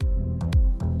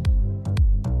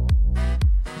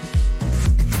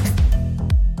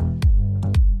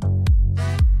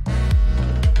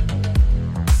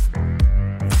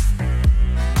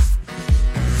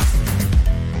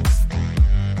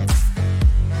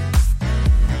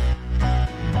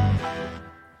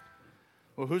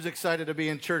Well, who's excited to be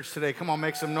in church today? Come on,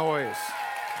 make some noise.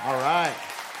 All right.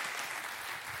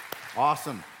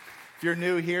 Awesome. If you're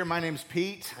new here, my name's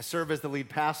Pete. I serve as the lead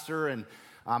pastor, and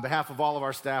on behalf of all of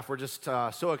our staff, we're just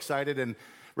so excited and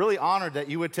really honored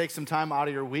that you would take some time out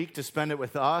of your week to spend it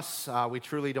with us. We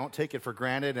truly don't take it for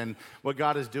granted, and what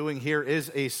God is doing here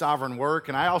is a sovereign work.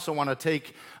 And I also want to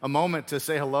take a moment to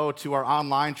say hello to our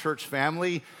online church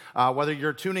family, whether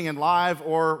you're tuning in live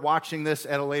or watching this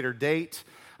at a later date.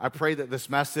 I pray that this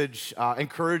message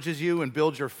encourages you and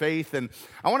builds your faith. And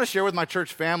I want to share with my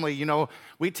church family,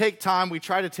 we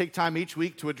try to take time each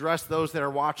week to address those that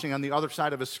are watching on the other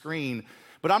side of a screen.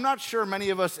 But I'm not sure many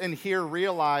of us in here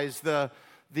realize the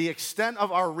extent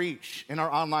of our reach in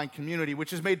our online community,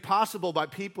 which is made possible by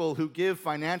people who give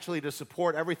financially to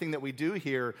support everything that we do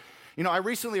here. I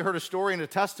recently heard a story and a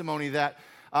testimony that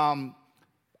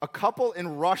a couple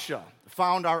in Russia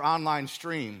found our online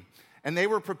stream. And they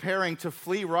were preparing to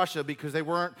flee Russia because they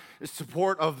weren't in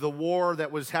support of the war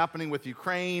that was happening with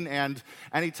Ukraine. And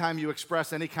anytime you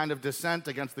express any kind of dissent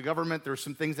against the government, there's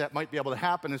some things that might be able to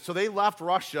happen. And so they left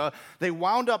Russia. They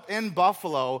wound up in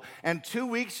Buffalo. And 2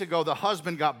 weeks ago, the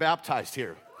husband got baptized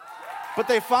here. But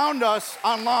they found us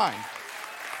online.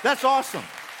 That's awesome.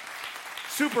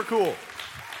 Super cool.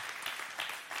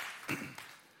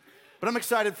 But I'm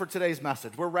excited for today's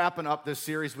message. We're wrapping up this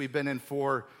series we've been in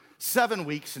for 7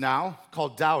 weeks now,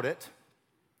 called Doubt It,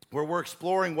 where we're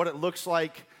exploring what it looks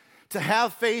like to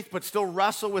have faith but still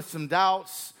wrestle with some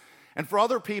doubts. And for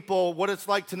other people, what it's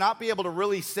like to not be able to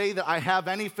really say that I have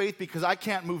any faith because I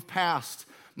can't move past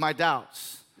my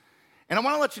doubts. And I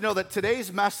want to let you know that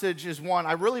today's message is one,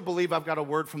 I really believe I've got a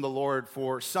word from the Lord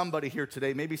for somebody here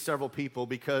today, maybe several people,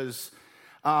 because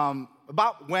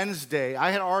about Wednesday, I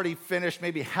had already finished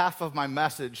maybe half of my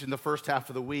message in the first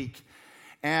half of the week.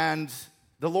 And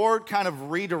the Lord kind of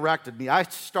redirected me. I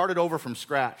started over from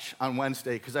scratch on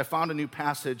Wednesday because I found a new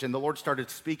passage and the Lord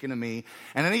started speaking to me.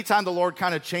 And anytime the Lord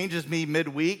kind of changes me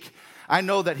midweek, I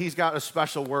know that He's got a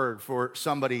special word for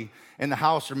somebody in the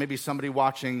house or maybe somebody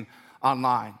watching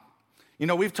online.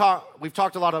 We've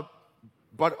talked a lot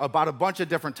about a bunch of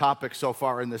different topics so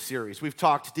far in this series. We've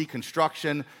talked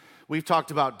deconstruction. We've talked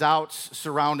about doubts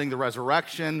surrounding the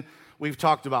resurrection. We've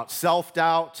talked about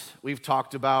self-doubt. We've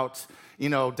talked about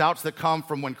doubts that come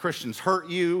from when Christians hurt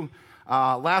you.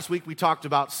 Last week we talked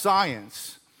about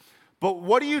science. But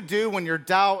what do you do when your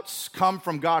doubts come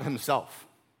from God Himself?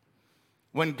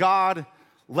 When God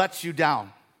lets you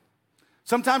down?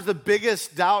 Sometimes the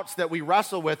biggest doubts that we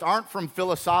wrestle with aren't from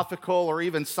philosophical or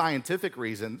even scientific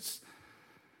reasons.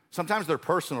 Sometimes they're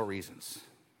personal reasons,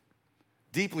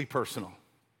 deeply personal.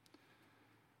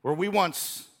 Where we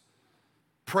once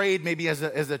prayed maybe as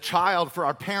a child for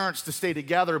our parents to stay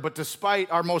together, but despite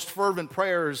our most fervent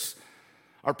prayers,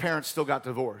 our parents still got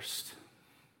divorced.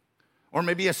 Or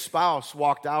maybe a spouse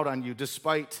walked out on you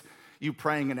despite you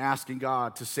praying and asking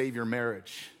God to save your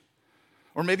marriage.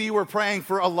 Or maybe you were praying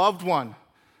for a loved one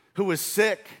who was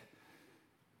sick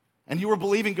and you were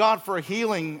believing God for a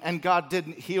healing and God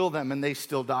didn't heal them and they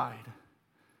still died.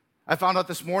 I found out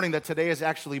this morning that today is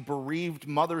actually Bereaved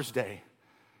Mother's Day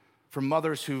for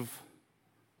mothers who've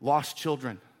lost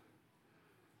children.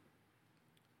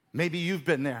 Maybe you've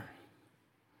been there.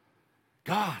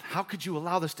 God, how could you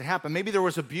allow this to happen? Maybe there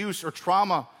was abuse or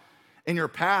trauma in your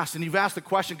past, and you've asked the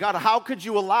question, God, how could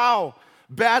you allow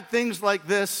bad things like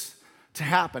this to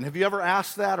happen? Have you ever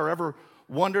asked that or ever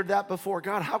wondered that before?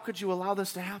 God, how could you allow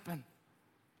this to happen?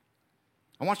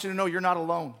 I want you to know you're not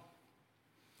alone.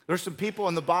 There's some people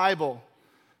in the Bible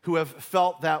who have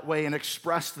felt that way and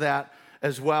expressed that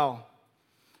as well.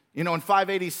 In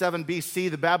 587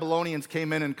 BC, the Babylonians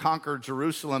came in and conquered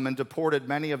Jerusalem and deported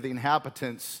many of the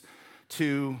inhabitants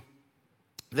to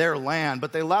their land.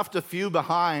 But they left a few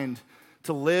behind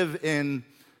to live in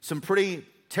some pretty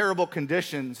terrible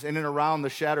conditions in and around the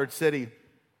shattered city.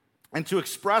 And to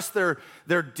express their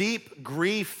deep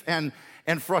grief and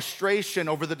frustration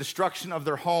over the destruction of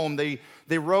their home,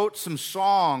 they wrote some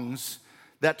songs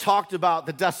that talked about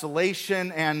the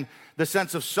desolation and the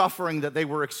sense of suffering that they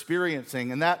were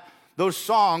experiencing. And those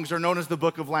songs are known as the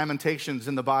Book of Lamentations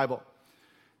in the Bible.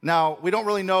 Now, we don't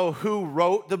really know who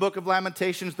wrote the Book of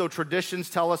Lamentations, though traditions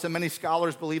tell us, and many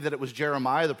scholars believe that it was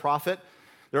Jeremiah, the prophet.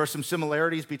 There are some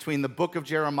similarities between the Book of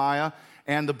Jeremiah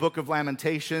and the Book of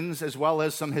Lamentations, as well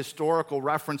as some historical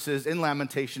references in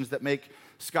Lamentations that make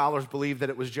scholars believe that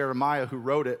it was Jeremiah who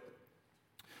wrote it.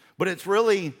 But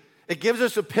it gives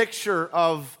us a picture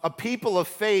of a people of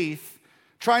faith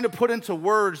trying to put into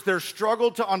words their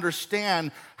struggle to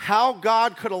understand how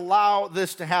God could allow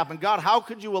this to happen. God, how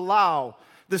could you allow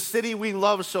the city we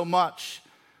love so much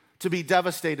to be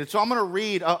devastated. So I'm going to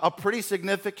read a pretty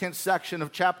significant section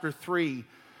of chapter 3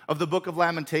 of the book of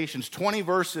Lamentations, 20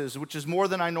 verses, which is more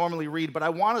than I normally read, but I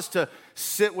want us to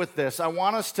sit with this. I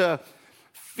want us to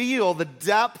feel the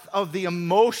depth of the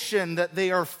emotion that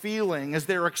they are feeling as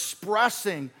they're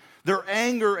expressing their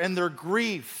anger and their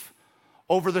grief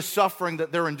over the suffering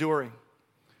that they're enduring.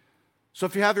 So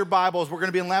if you have your Bibles, we're going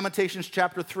to be in Lamentations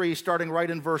chapter 3, starting right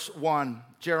in verse 1.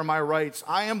 Jeremiah writes,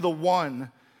 I am the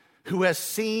one who has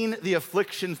seen the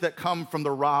afflictions that come from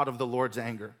the rod of the Lord's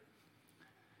anger.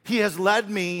 He has led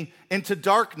me into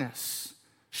darkness,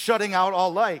 shutting out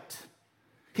all light.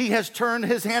 He has turned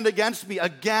his hand against me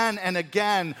again and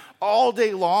again, all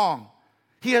day long.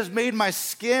 He has made my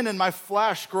skin and my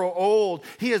flesh grow old.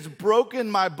 He has broken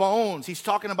my bones. He's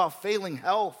talking about failing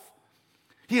health.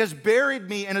 He has buried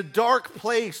me in a dark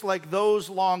place like those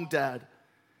long dead.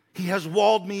 He has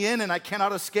walled me in and I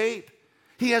cannot escape.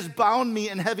 He has bound me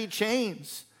in heavy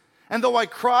chains. And though I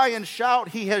cry and shout,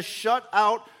 he has shut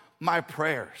out my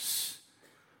prayers.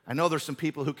 I know there's some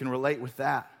people who can relate with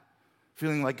that,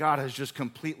 feeling like God has just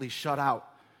completely shut out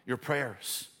your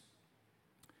prayers.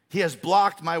 He has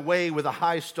blocked my way with a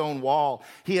high stone wall.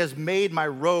 He has made my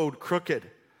road crooked.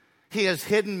 He has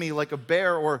hidden me like a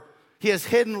bear, or he has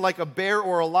hidden like a bear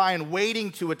or a lion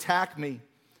waiting to attack me.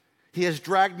 He has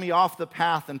dragged me off the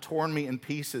path and torn me in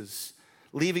pieces,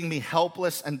 leaving me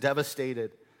helpless and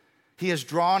devastated. He has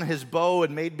drawn his bow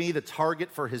and made me the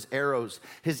target for his arrows.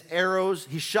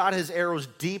 He shot his arrows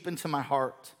deep into my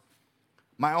heart.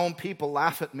 My own people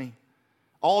laugh at me.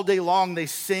 All day long they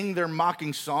sing their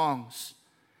mocking songs.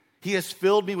 He has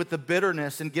filled me with the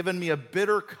bitterness and given me a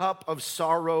bitter cup of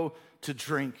sorrow to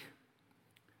drink.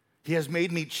 He has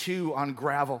made me chew on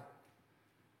gravel.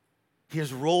 He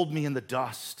has rolled me in the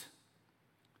dust.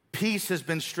 Peace has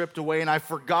been stripped away, and I've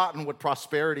forgotten what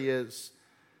prosperity is.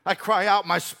 I cry out,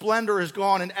 my splendor is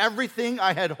gone, and everything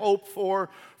I had hoped for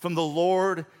from the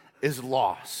Lord is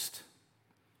lost.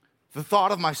 The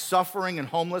thought of my suffering and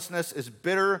homelessness is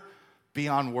bitter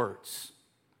beyond words.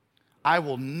 I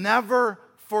will never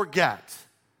forget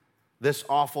this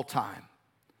awful time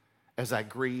as I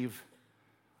grieve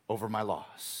over my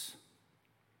loss.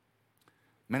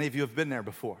 Many of you have been there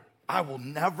before. I will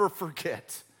never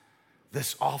forget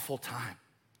this awful time.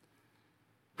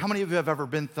 How many of you have ever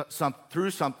been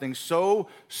through something so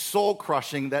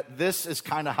soul-crushing that this is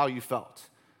kind of how you felt?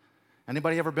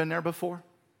 Anybody ever been there before?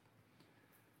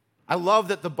 I love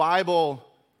that the Bible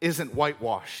isn't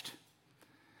whitewashed.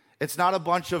 It's not a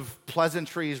bunch of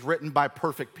pleasantries written by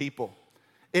perfect people.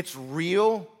 It's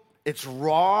real, it's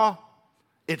raw,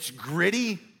 it's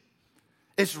gritty.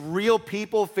 It's real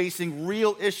people facing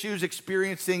real issues,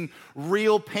 experiencing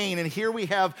real pain. And here we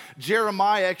have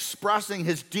Jeremiah expressing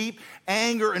his deep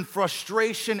anger and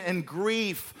frustration and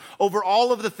grief over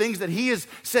all of the things that he is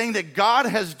saying that God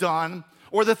has done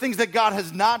or the things that God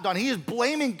has not done. He is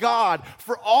blaming God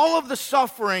for all of the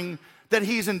suffering that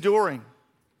he's enduring.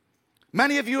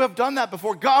 Many of you have done that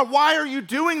before. God, why are you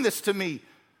doing this to me?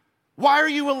 Why are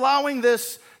you allowing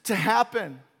this to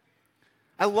happen?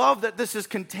 I love that this is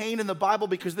contained in the Bible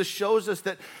because this shows us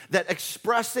that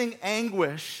expressing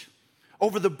anguish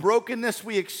over the brokenness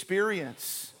we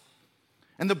experience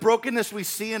and the brokenness we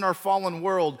see in our fallen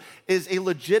world is a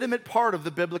legitimate part of the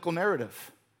biblical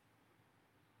narrative.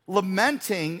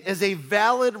 Lamenting is a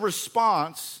valid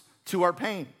response to our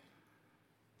pain.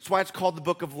 That's why it's called the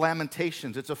book of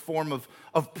Lamentations. It's a form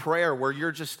of prayer where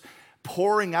you're just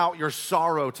pouring out your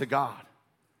sorrow to God.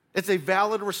 It's a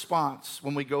valid response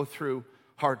when we go through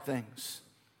hard things.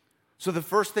 So the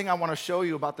first thing I want to show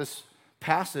you about this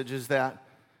passage is that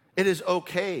it is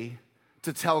okay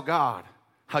to tell God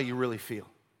how you really feel.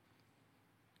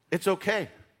 It's okay.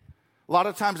 A lot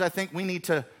of times I think we need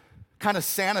to kind of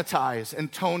sanitize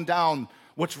and tone down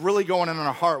what's really going on in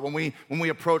our heart when we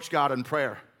approach God in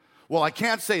prayer. Well, I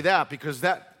can't say that because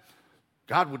that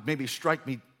God would maybe strike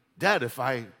me dead if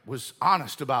I was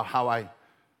honest about how I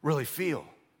really feel.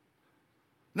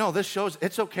 No, this shows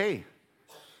it's okay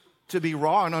to be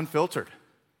raw and unfiltered.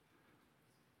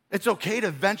 It's okay to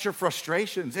vent your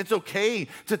frustrations. It's okay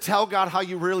to tell God how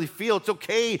you really feel. It's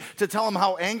okay to tell him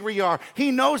how angry you are.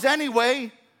 He knows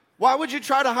anyway. Why would you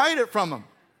try to hide it from him?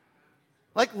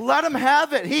 Like, let him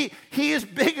have it. He is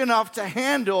big enough to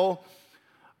handle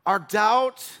our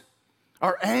doubt,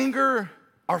 our anger,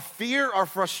 our fear, our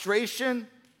frustration.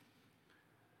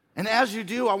 And as you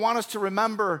do, I want us to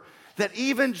remember that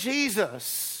even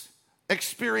Jesus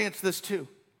experienced this too.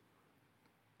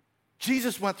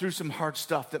 Jesus went through some hard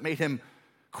stuff that made him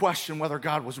question whether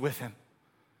God was with him.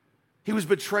 He was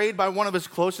betrayed by one of his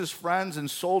closest friends and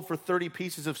sold for 30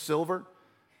 pieces of silver.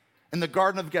 In the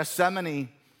Garden of Gethsemane,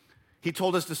 He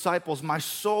told his disciples, my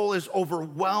soul is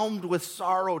overwhelmed with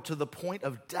sorrow to the point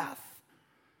of death.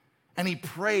 And he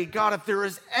prayed, God, if there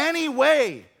is any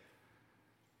way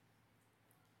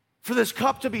for this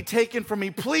cup to be taken from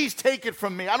me, please take it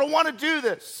from me. I don't want to do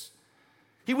this.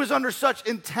 He was under such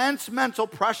intense mental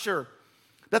pressure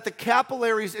that the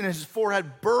capillaries in his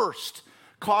forehead burst,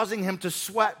 causing him to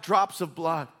sweat drops of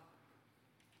blood.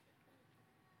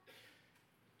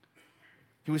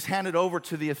 He was handed over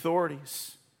to the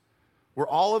authorities, where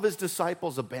all of his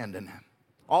disciples abandoned him.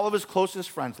 All of his closest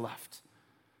friends left.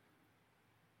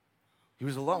 He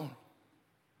was alone.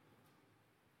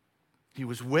 He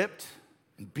was whipped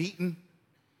and beaten,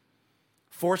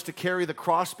 forced to carry the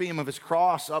crossbeam of his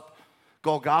cross up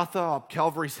Golgotha, up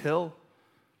Calvary's hill,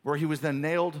 where he was then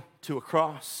nailed to a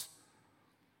cross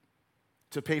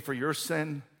to pay for your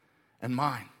sin and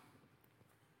mine.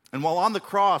 And while on the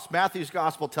cross, Matthew's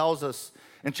gospel tells us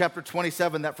in chapter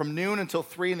 27 that from noon until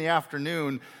 3 in the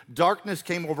afternoon, darkness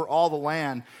came over all the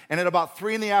land. And at about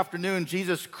 3 in the afternoon,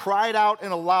 Jesus cried out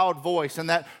in a loud voice. And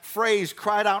that phrase,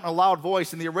 cried out in a loud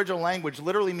voice, in the original language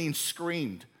literally means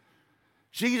screamed.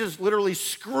 Jesus literally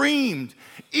screamed,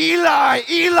 Eli,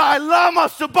 Eli, lama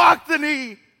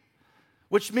sabachthani,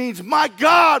 which means, my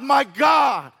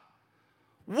God,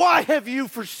 why have you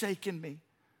forsaken me?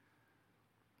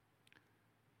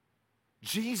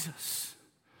 Jesus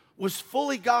was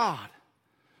fully God,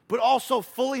 but also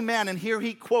fully man. And here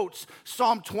he quotes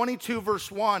Psalm 22,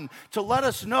 verse 1, to let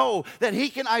us know that he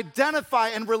can identify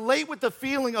and relate with the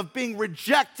feeling of being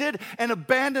rejected and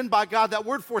abandoned by God. That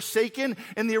word forsaken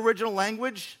in the original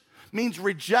language means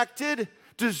rejected,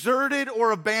 deserted,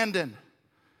 or abandoned.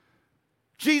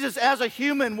 Jesus, as a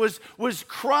human, was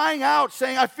crying out,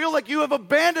 saying, I feel like you have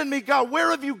abandoned me, God. Where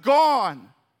have you gone?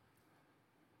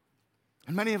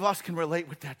 And many of us can relate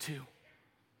with that too.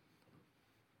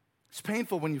 It's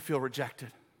painful when you feel rejected.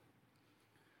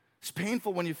 It's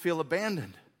painful when you feel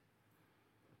abandoned.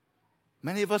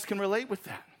 Many of us can relate with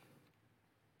that.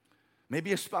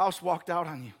 Maybe a spouse walked out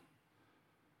on you,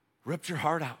 ripped your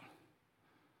heart out.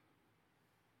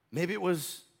 Maybe it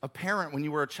was a parent when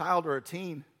you were a child or a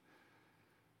teen.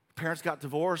 Parents got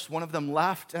divorced, one of them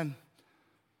left and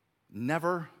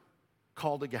never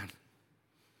called again.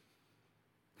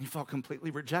 He felt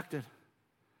completely rejected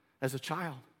as a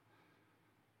child.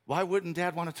 Why wouldn't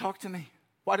dad want to talk to me?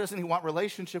 Why doesn't he want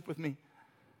relationship with me?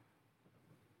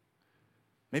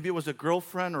 Maybe it was a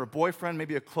girlfriend or a boyfriend,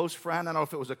 maybe a close friend. I don't know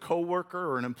if it was a coworker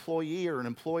or an employee or an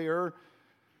employer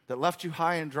that left you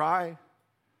high and dry.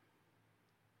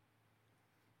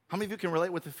 How many of you can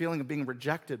relate with the feeling of being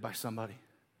rejected by somebody?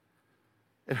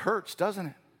 It hurts, doesn't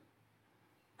it?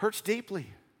 Hurts deeply.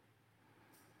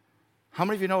 How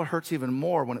many of you know it hurts even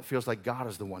more when it feels like God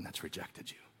is the one that's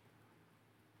rejected you?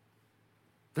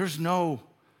 There's no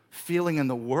feeling in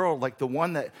the world like the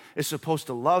one that is supposed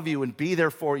to love you and be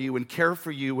there for you and care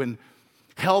for you and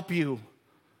help you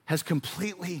has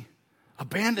completely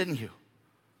abandoned you.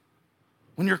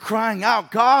 When you're crying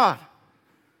out, God,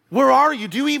 where are you?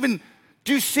 Do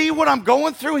you see what I'm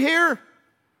going through here?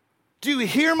 Do you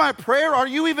hear my prayer? Are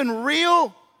you even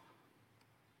real?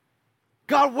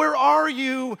 God, where are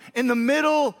you in the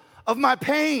middle of my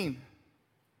pain?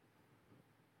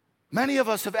 Many of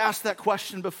us have asked that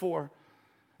question before,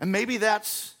 and maybe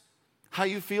that's how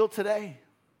you feel today.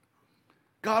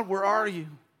 God, where are you?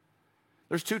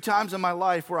 There's 2 times in my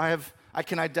life where I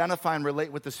can identify and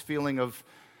relate with this feeling of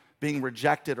being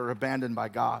rejected or abandoned by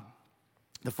God.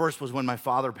 The first was when my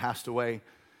father passed away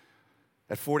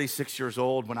at 46 years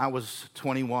old when I was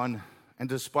 21, and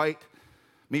despite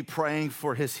me praying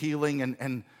for his healing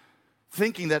and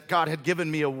thinking that God had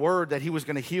given me a word that he was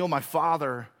going to heal my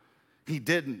father, he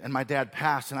didn't, and my dad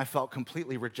passed, and I felt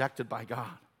completely rejected by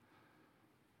God.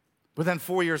 But then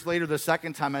 4 years later, the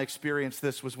second time I experienced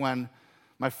this was when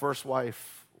my first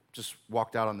wife just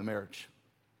walked out on the marriage,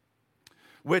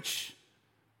 which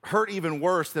hurt even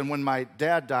worse than when my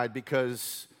dad died,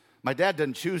 because my dad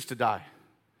didn't choose to die.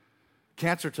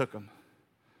 Cancer took him.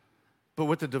 But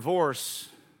with the divorce,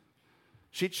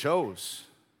 she chose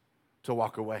to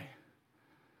walk away.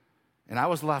 And I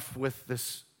was left with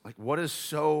this, like, what is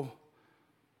so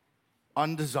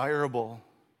undesirable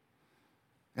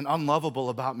and unlovable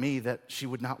about me that she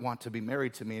would not want to be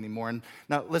married to me anymore? And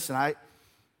now, listen, I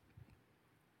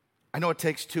know it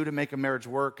takes 2 to make a marriage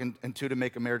work and 2 to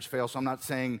make a marriage fail, so I'm not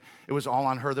saying it was all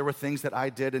on her. There were things that I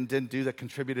did and didn't do that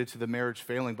contributed to the marriage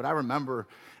failing. But I remember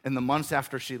in the months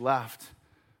after she left,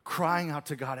 crying out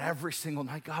to God every single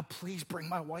night, God, please bring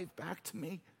my wife back to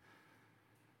me.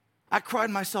 I cried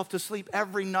myself to sleep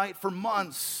every night for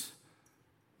months,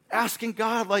 asking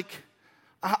God, like,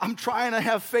 I'm trying to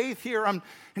have faith here. And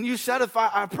you said if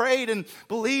I prayed and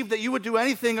believed that you would do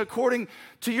anything according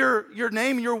to your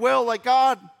name, your will, like,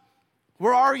 God,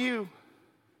 where are you?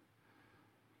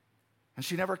 And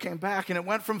she never came back. And it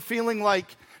went from feeling like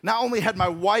not only had my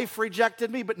wife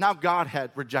rejected me, but now God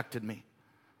had rejected me.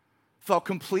 Felt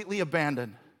completely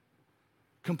abandoned,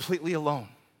 completely alone.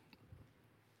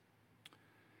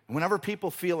 And whenever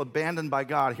people feel abandoned by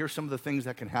God, here's some of the things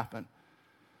that can happen.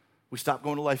 We stop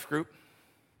going to life group.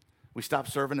 We stop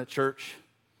serving at church.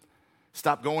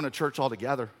 Stop going to church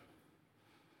altogether.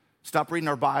 Stop reading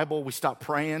our Bible. We stop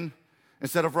praying.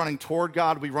 Instead of running toward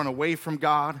God, we run away from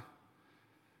God.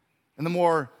 And the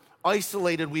more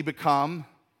isolated we become,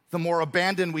 the more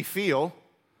abandoned we feel.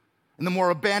 And the more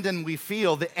abandoned we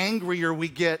feel, the angrier we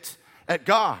get at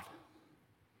God.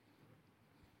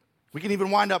 We can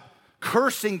even wind up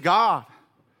cursing God,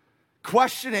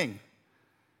 questioning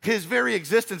his very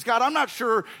existence. God, I'm not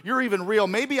sure you're even real.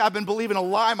 Maybe I've been believing a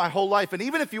lie my whole life. And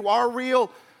even if you are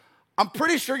real, I'm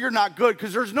pretty sure you're not good,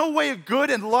 because there's no way a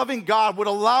good and loving God would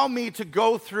allow me to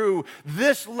go through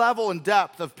this level and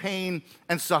depth of pain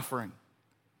and suffering.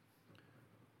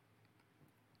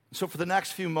 So for the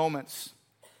next few moments,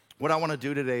 what I want to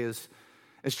do today is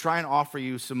try and offer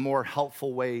you some more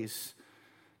helpful ways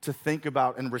to think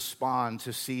about and respond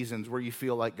to seasons where you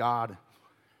feel like God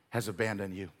has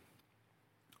abandoned you.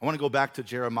 I want to go back to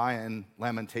Jeremiah and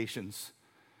Lamentations,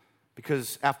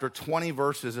 because after 20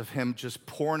 verses of him just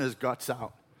pouring his guts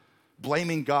out,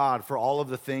 blaming God for all of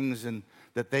the things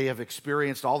that they have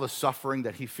experienced, all the suffering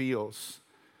that he feels,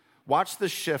 watch the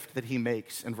shift that he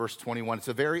makes in verse 21. It's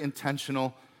a very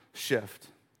intentional shift.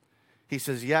 He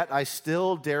says, "Yet I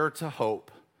still dare to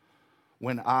hope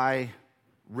when I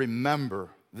remember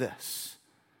this,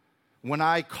 when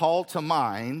I call to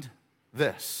mind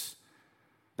this,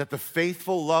 that the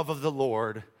faithful love of the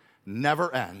Lord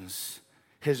never ends,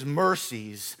 his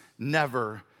mercies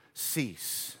never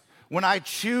cease. When I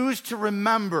choose to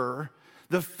remember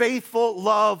the faithful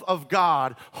love of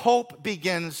God, hope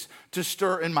begins to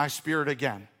stir in my spirit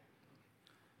again."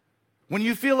 When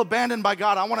you feel abandoned by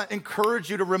God, I want to encourage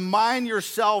you to remind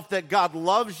yourself that God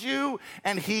loves you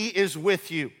and he is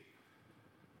with you.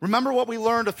 Remember what we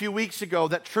learned a few weeks ago,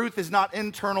 that truth is not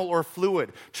internal or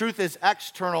fluid. Truth is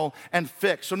external and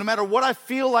fixed. So no matter what I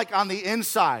feel like on the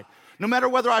inside, no matter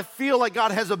whether I feel like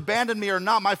God has abandoned me or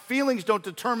not, my feelings don't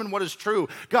determine what is true.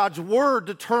 God's word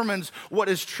determines what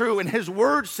is true. And his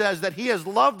word says that he has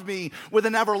loved me with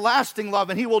an everlasting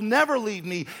love, and he will never leave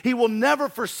me. He will never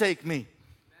forsake me.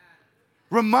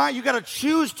 You got to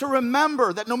choose to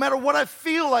remember that no matter what I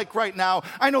feel like right now,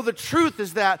 I know the truth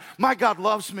is that my God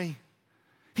loves me.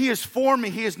 He is for me.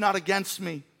 He is not against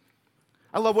me.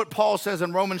 I love what Paul says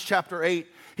in Romans chapter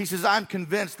 8. He says, "I'm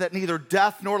convinced that neither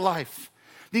death nor life,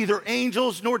 neither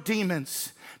angels nor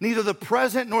demons, neither the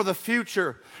present nor the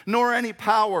future, nor any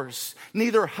powers,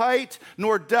 neither height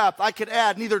nor depth," I could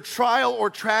add, neither trial or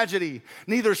tragedy,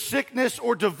 neither sickness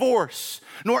or divorce,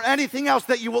 nor anything else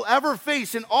that you will ever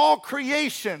face in all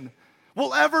creation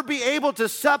will ever be able to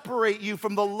separate you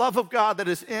from the love of God that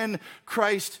is in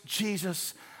Christ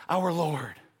Jesus our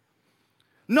Lord.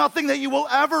 Nothing that you will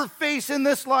ever face in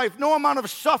this life, no amount of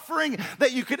suffering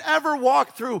that you could ever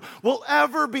walk through, will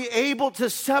ever be able to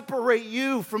separate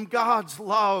you from God's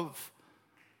love.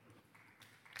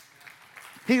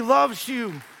 He loves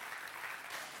you.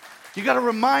 You got to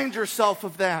remind yourself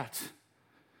of that.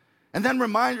 And then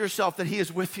remind yourself that he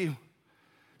is with you.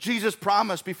 Jesus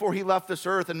promised before he left this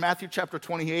earth in Matthew chapter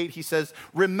 28, he says,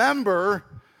 "Remember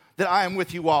that I am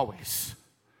with you always,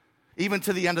 even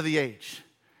to the end of the age."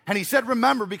 And he said,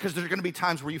 remember, because there's going to be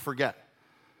times where you forget,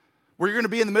 where you're going to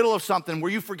be in the middle of something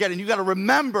where you forget, and you got to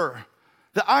remember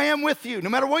that I am with you. No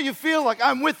matter what you feel like,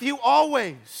 I'm with you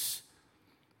always.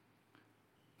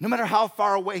 No matter how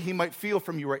far away he might feel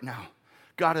from you right now,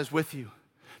 God is with you.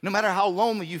 No matter how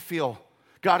lonely you feel,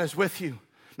 God is with you.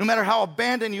 No matter how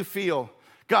abandoned you feel,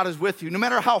 God is with you. No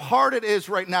matter how hard it is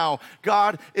right now,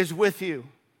 God is with you.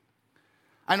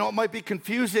 I know it might be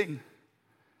confusing,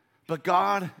 but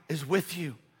God is with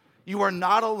you. You are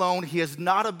not alone. He has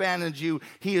not abandoned you.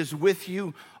 He is with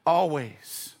you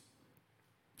always.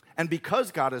 And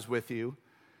because God is with you,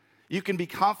 you can be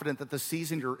confident that the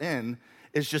season you're in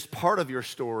is just part of your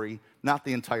story, not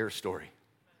the entire story.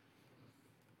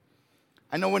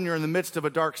 I know when you're in the midst of a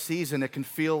dark season, it can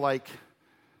feel like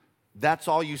that's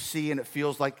all you see, and it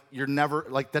feels like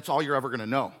that's all you're ever going to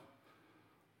know.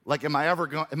 Like, am I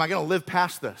going to live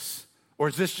past this? Or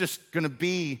is this just going to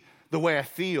be the way I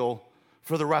feel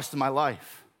for the rest of my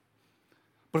life?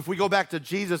 But if we go back to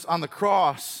Jesus on the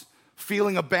cross,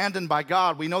 feeling abandoned by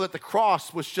God, we know that the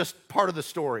cross was just part of the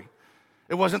story.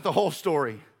 It wasn't the whole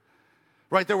story.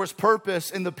 Right? There was purpose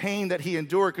in the pain that he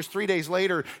endured, because 3 days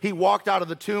later, he walked out of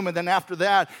the tomb, and then after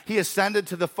that, he ascended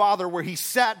to the Father, where he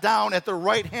sat down at the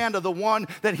right hand of the one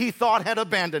that he thought had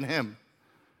abandoned him.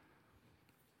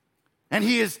 And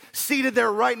he is seated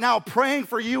there right now, praying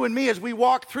for you and me as we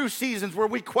walk through seasons where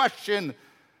we question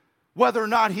whether or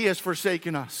not he has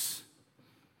forsaken us.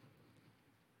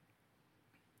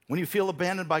 When you feel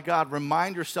abandoned by God,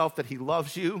 remind yourself that he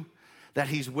loves you, that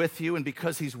he's with you, and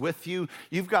because he's with you,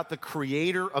 you've got the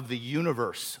creator of the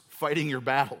universe fighting your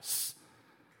battles.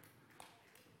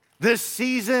 This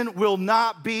season will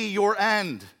not be your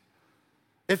end.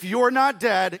 If you're not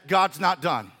dead, God's not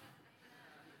done.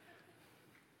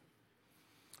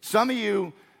 Some of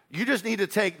you just need to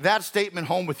take that statement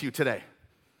home with you today.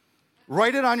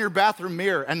 Write it on your bathroom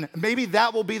mirror, and maybe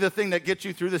that will be the thing that gets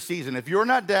you through the season. If you're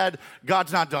not dead,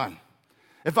 God's not done.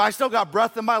 If I still got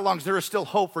breath in my lungs, there is still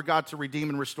hope for God to redeem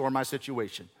and restore my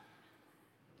situation.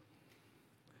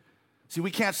 See, we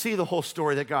can't see the whole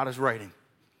story that God is writing.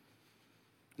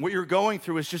 What you're going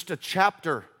through is just a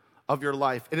chapter of your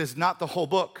life. It is not the whole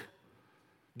book.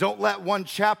 Don't let one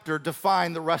chapter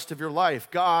define the rest of your life.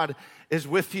 God is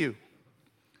with you.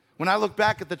 When I look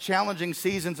back at the challenging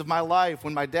seasons of my life,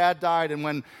 when my dad died and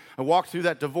when I walked through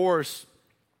that divorce,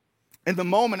 in the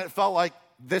moment it felt like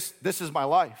this is my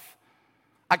life.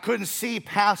 I couldn't see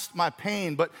past my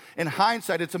pain, but in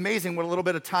hindsight, it's amazing what a little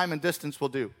bit of time and distance will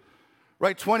do.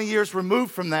 Right, 20 years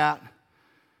removed from that,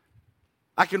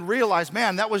 I can realize,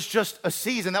 man, that was just a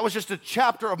season. That was just a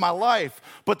chapter of my life.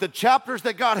 But the chapters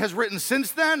that God has written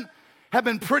since then have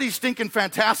been pretty stinking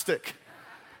fantastic.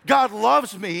 God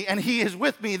loves me and he is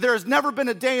with me. There has never been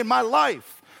a day in my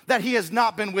life that he has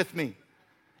not been with me,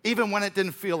 even when it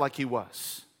didn't feel like he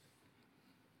was.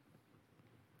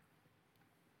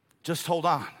 Just hold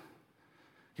on.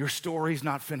 Your story's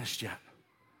not finished yet.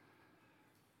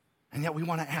 And yet we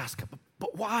want to ask,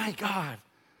 but why, God?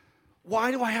 Why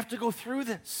do I have to go through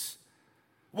this?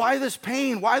 Why this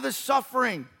pain? Why this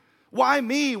suffering? Why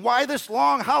me? Why this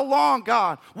long? How long,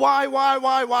 God?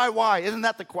 Why? Isn't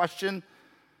that the question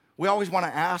we always want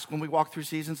to ask when we walk through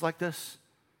seasons like this?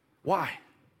 Why?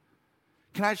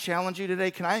 Can I challenge you today?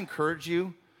 Can I encourage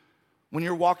you when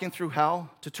you're walking through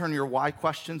hell to turn your why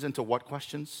questions into what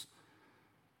questions?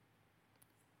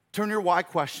 Turn your why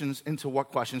questions into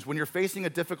what questions. When you're facing a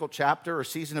difficult chapter or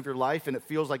season of your life and it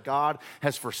feels like God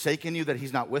has forsaken you, that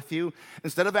he's not with you,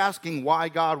 instead of asking why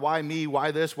God, why me,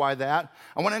 why this, why that,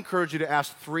 I want to encourage you to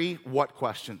ask 3 what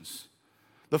questions.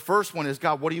 The first one is,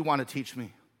 God, what do you want to teach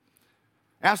me?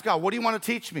 Ask God, what do you want to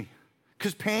teach me?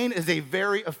 Because pain is a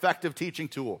very effective teaching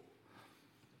tool.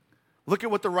 Look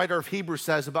at what the writer of Hebrews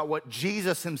says about what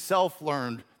Jesus himself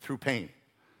learned through pain.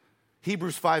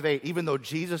 Hebrews 5:8, even though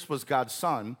Jesus was God's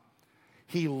son,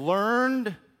 he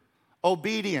learned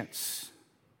obedience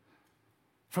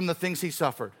from the things he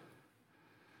suffered.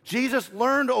 Jesus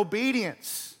learned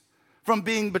obedience from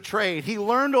being betrayed. He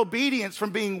learned obedience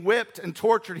from being whipped and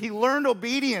tortured. He learned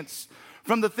obedience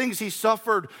from the things he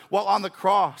suffered while on the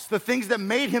cross, the things that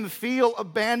made him feel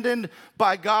abandoned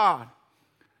by God.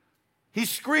 He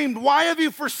screamed, "Why have you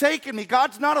forsaken me?"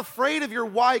 God's not afraid of your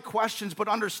why questions, but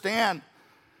understand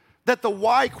that the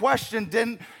why question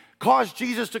didn't cause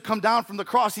Jesus to come down from the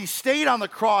cross. He stayed on the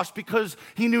cross because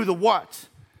he knew the what.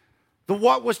 The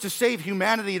what was to save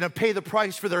humanity and to pay the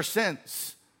price for their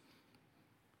sins.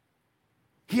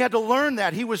 He had to learn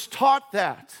that. He was taught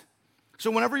that.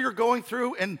 So whenever you're going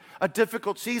through in a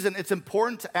difficult season, it's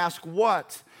important to ask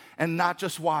what and not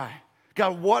just why.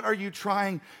 God, what are you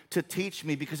trying to teach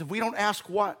me? Because if we don't ask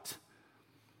what,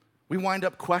 we wind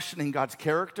up questioning God's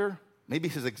character, maybe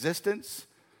his existence,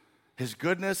 his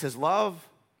goodness, his love,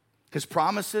 his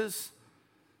promises.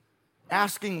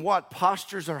 Asking what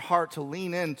postures our heart to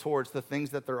lean in towards the things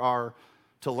that there are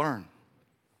to learn.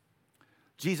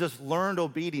 Jesus learned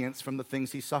obedience from the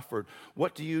things he suffered.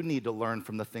 What do you need to learn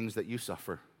from the things that you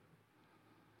suffer?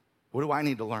 What do I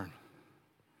need to learn?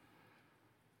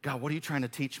 God, what are you trying to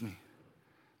teach me?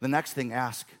 The next thing,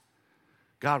 ask,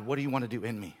 God, what do you want to do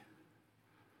in me?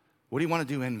 What do you want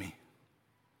to do in me?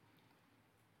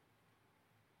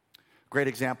 Great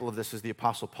example of this is the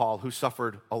Apostle Paul, who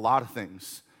suffered a lot of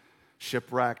things.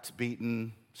 Shipwrecked,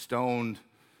 beaten, stoned,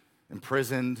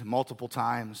 imprisoned multiple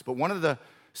times. But one of the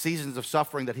seasons of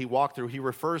suffering that he walked through, he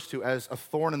refers to as a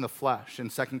thorn in the flesh in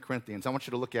 2 Corinthians. I want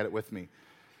you to look at it with me.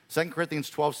 2 Corinthians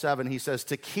 12:7, he says,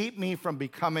 to keep me from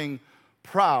becoming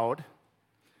proud,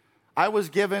 I was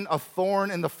given a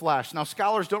thorn in the flesh. Now,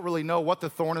 scholars don't really know what the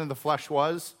thorn in the flesh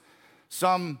was.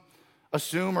 Some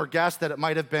assume or guess that it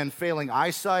might have been failing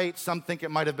eyesight. Some think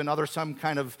it might have been some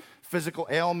kind of physical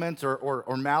ailment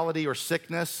or malady or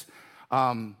sickness.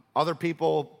 Other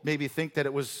people maybe think that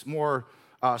it was more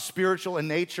spiritual in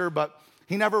nature, but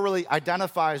he never really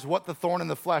identifies what the thorn in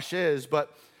the flesh is.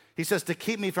 But he says, to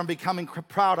keep me from becoming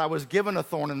proud, I was given a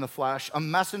thorn in the flesh, a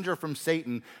messenger from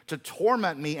Satan to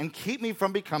torment me and keep me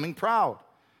from becoming proud.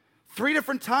 3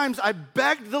 different times I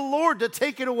begged the Lord to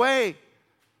take it away,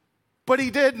 but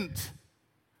he didn't.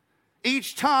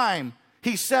 Each time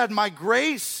he said, my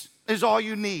grace is all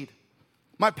you need.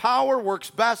 My power works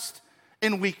best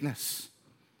in weakness.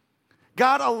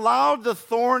 God allowed the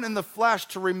thorn in the flesh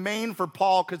to remain for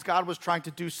Paul because God was trying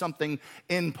to do something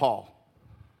in Paul.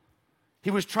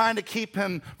 He was trying to keep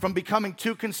him from becoming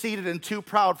too conceited and too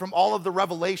proud from all of the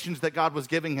revelations that God was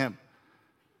giving him.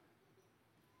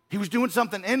 He was doing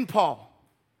something in Paul.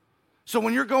 So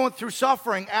when you're going through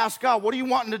suffering, ask God, what are you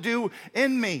wanting to do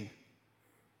in me?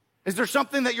 Is there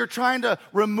something that you're trying to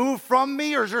remove from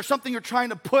me, or is there something you're trying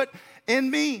to put in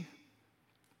me?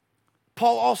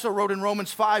 Paul also wrote in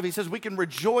Romans 5, he says, we can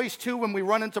rejoice too when we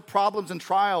run into problems and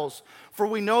trials, for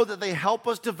we know that they help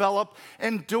us develop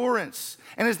endurance.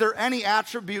 And is there any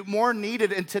attribute more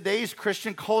needed in today's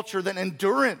Christian culture than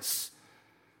endurance?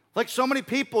 Like so many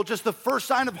people, just the first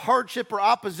sign of hardship or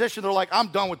opposition, they're like, I'm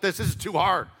done with this. This is too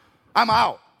hard. I'm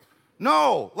out.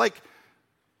 No, like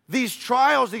these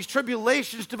trials, these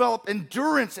tribulations develop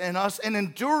endurance in us, and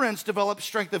endurance develops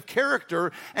strength of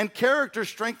character, and character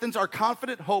strengthens our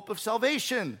confident hope of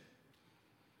salvation.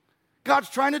 God's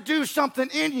trying to do something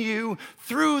in you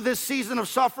through this season of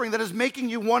suffering that is making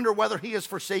you wonder whether he has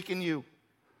forsaken you.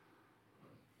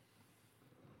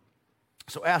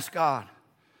 So ask God,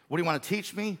 what do you want to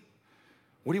teach me?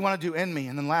 What do you want to do in me?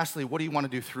 And then lastly, what do you want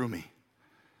to do through me?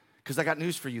 Because I got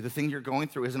news for you. The thing you're going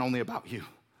through isn't only about you.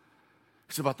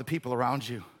 It's about the people around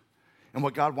you and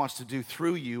what God wants to do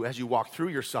through you as you walk through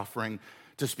your suffering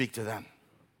to speak to them.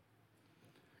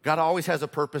 God always has a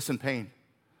purpose in pain.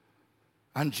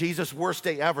 On Jesus' worst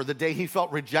day ever, the day he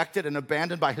felt rejected and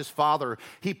abandoned by his Father,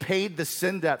 he paid the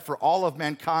sin debt for all of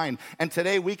mankind. And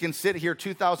today we can sit here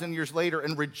 2,000 years later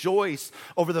and rejoice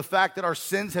over the fact that our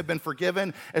sins have been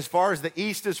forgiven. As far as the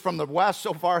east is from the west,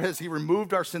 so far has he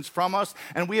removed our sins from us.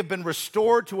 And we have been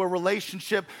restored to a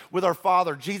relationship with our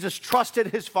Father. Jesus trusted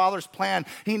his Father's plan.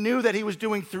 He knew that he was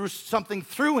doing something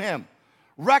through him,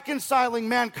 reconciling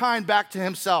mankind back to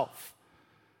himself.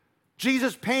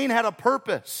 Jesus' pain had a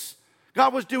purpose.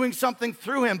 God was doing something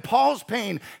through him. Paul's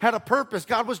pain had a purpose.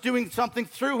 God was doing something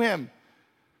through him.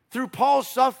 Through Paul's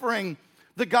suffering,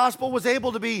 the gospel was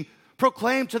able to be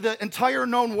proclaimed to the entire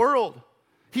known world.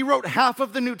 He wrote half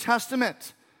of the New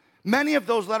Testament, many of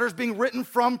those letters being written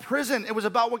from prison. It was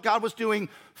about what God was doing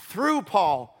through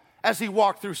Paul as he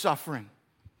walked through suffering.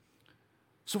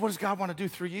 So what does God want to do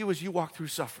through you as you walk through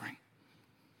suffering?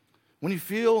 When you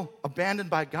feel abandoned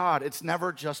by God, it's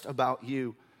never just about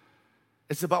you.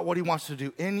 It's about what he wants to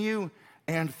do in you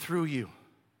and through you.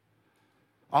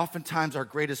 Oftentimes, our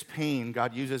greatest pain,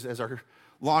 God uses as our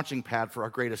launching pad for our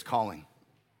greatest calling.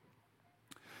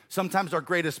 Sometimes our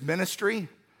greatest ministry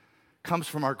comes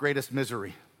from our greatest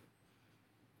misery.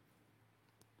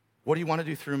 What do you want to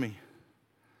do through me?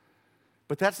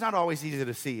 But that's not always easy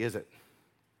to see, is it?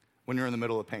 When you're in the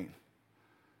middle of pain.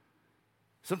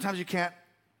 Sometimes you can't,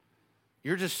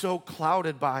 you're just so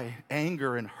clouded by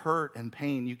anger and hurt and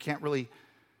pain, you can't really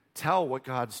tell what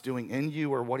God's doing in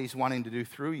you or what he's wanting to do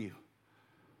through you.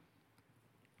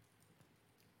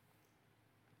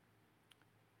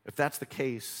 If that's the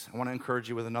case, I want to encourage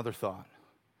you with another thought.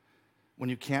 When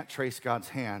you can't trace God's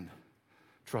hand,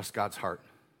 trust God's heart.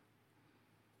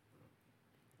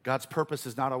 God's purpose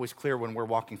is not always clear when we're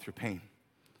walking through pain.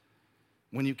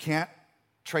 When you can't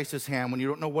trace his hand, when you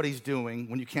don't know what he's doing,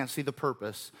 when you can't see the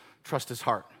purpose, trust his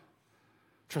heart.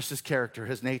 Trust his character,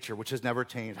 his nature, which has never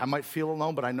changed. I might feel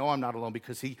alone, but I know I'm not alone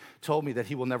because he told me that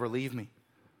he will never leave me.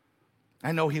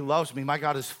 I know he loves me. My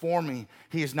God is for me.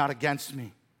 He is not against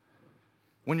me.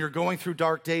 When you're going through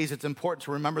dark days, it's important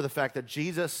to remember the fact that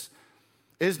Jesus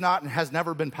is not and has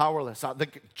never been powerless. The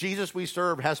Jesus we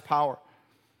serve has power.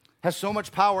 Has so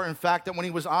much power, in fact, that when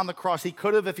he was on the cross, he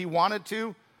could have, if he wanted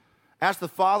to, asked the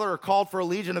Father or called for a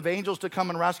legion of angels to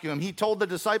come and rescue him. He told the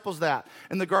disciples that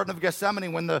in the Garden of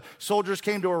Gethsemane when the soldiers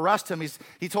came to arrest him.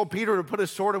 He told Peter to put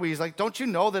his sword away. He's like, don't you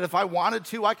know that if I wanted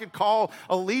to, I could call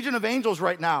a legion of angels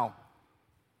right now?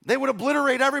 They would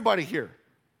obliterate everybody here.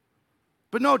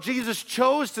 But no, Jesus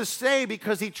chose to stay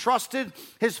because he trusted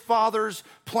his Father's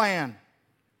plan.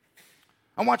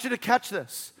 I want you to catch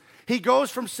this. He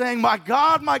goes from saying, my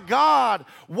God,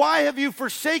 why have you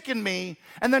forsaken me?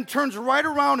 And then turns right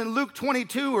around in Luke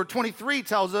 22 or 23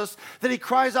 tells us that he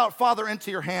cries out, Father,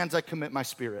 into your hands I commit my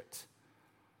spirit.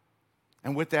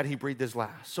 And with that, he breathed his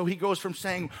last. So he goes from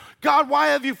saying, God, why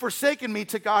have you forsaken me,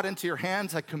 to God, into your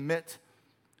hands I commit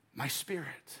my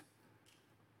spirit.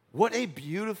 What a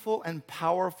beautiful and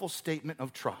powerful statement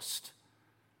of trust.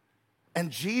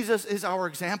 And Jesus is our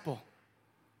example.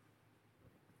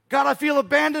 God, I feel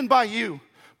abandoned by you,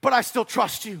 but I still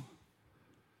trust you.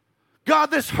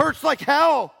 God, this hurts like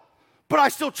hell, but I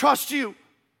still trust you.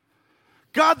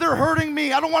 God, they're hurting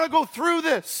me. I don't want to go through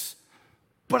this,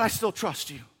 but I still trust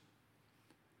you.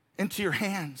 Into your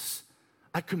hands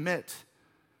I commit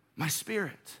my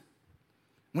spirit.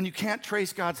 When you can't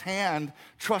trace God's hand,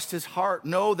 trust his heart.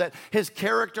 Know that his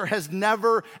character has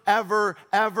never, ever,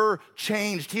 ever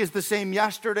changed. He is the same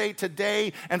yesterday,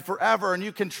 today, and forever. And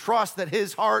you can trust that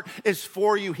his heart is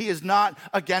for you. He is not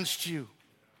against you.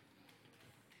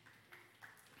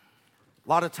 A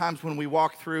lot of times when we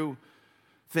walk through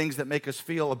things that make us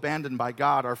feel abandoned by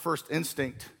God, our first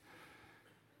instinct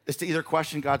is to either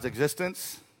question God's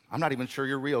existence. I'm not even sure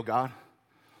you're real, God.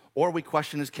 Or we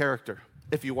question his character.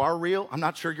 If you are real, I'm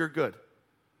not sure you're good,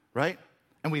 right?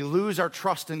 And we lose our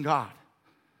trust in God.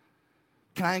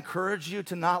 Can I encourage you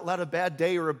to not let a bad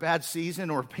day or a bad season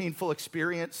or a painful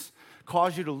experience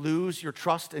cause you to lose your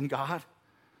trust in God?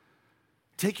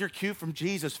 Take your cue from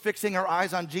Jesus, fixing our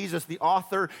eyes on Jesus, the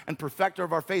author and perfecter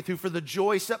of our faith, who for the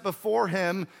joy set before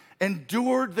him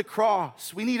endured the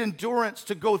cross. We need endurance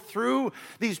to go through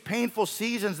these painful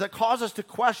seasons that cause us to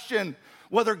question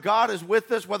whether God is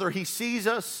with us, whether he sees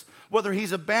us, whether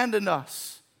he's abandoned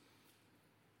us.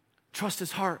 Trust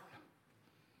his heart.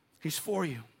 He's for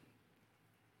you.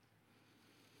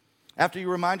 After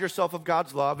you remind yourself of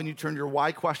God's love and you turn your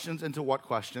why questions into what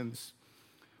questions,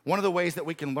 one of the ways that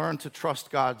we can learn to trust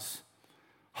God's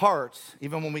heart,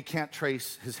 even when we can't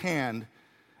trace his hand,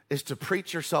 is to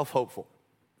preach yourself hopeful.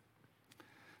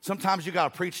 Sometimes you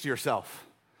got to preach to yourself.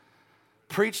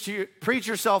 Preach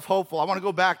yourself hopeful. I want to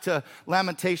go back to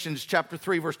Lamentations chapter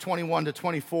 3, verse 21 to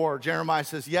 24. Jeremiah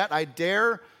says, yet I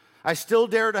still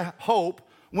dare to hope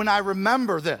when I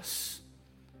remember this.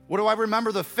 What do I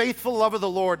remember? The faithful love of the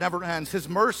Lord never ends. His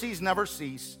mercies never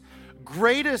cease.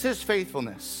 Great is his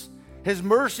faithfulness. His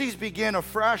mercies begin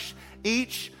afresh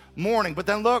each morning. But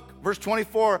then look, verse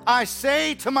 24, I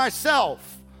say to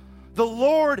myself, the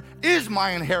Lord is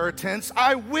my inheritance.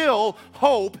 I will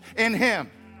hope in him.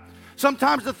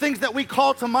 Sometimes the things that we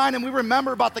call to mind and we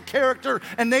remember about the character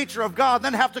and nature of God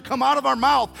then have to come out of our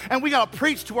mouth, and we got to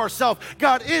preach to ourselves.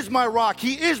 God is my rock.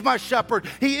 He is my shepherd.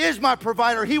 He is my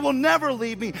provider. He will never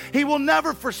leave me. He will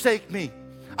never forsake me.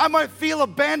 I might feel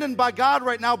abandoned by God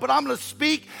right now, but I'm going to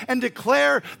speak and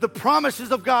declare the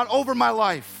promises of God over my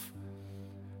life.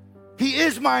 He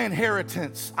is my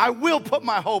inheritance. I will put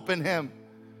my hope in him.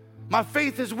 My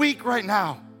faith is weak right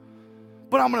now,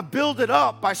 but I'm going to build it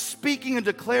up by speaking and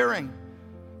declaring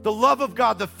the love of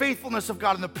God, the faithfulness of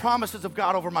God, and the promises of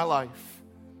God over my life.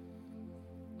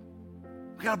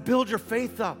 We got to build your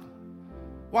faith up.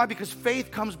 Why? Because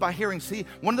faith comes by hearing. See,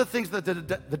 one of the things that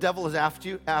the devil is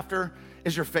after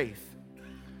is your faith.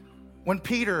 When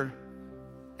Peter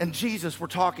and Jesus were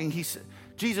talking,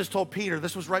 Jesus told Peter,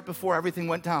 this was right before everything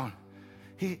went down.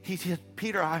 He said,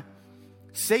 Peter,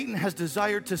 Satan has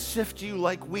desired to sift you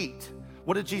like wheat.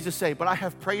 What did Jesus say? But I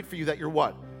have prayed for you that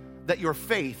that your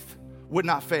faith would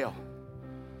not fail.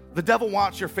 The devil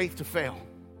wants your faith to fail.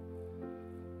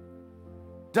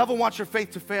 Devil wants your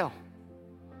faith to fail.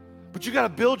 But you got to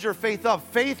build your faith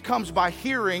up. Faith comes by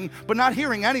hearing, but not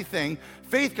hearing anything.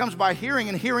 Faith comes by hearing,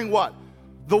 and hearing what?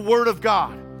 The word of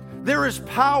God. There is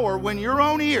power when your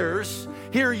own ears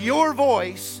hear your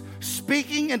voice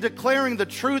speaking and declaring the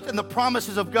truth and the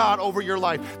promises of God over your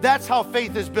life. That's how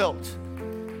faith is built.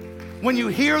 When you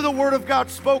hear the word of God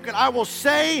spoken, I will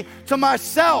say to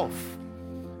myself,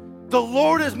 the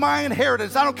Lord is my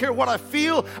inheritance. I don't care what I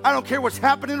feel. I don't care what's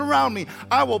happening around me.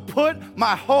 I will put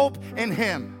my hope in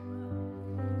him.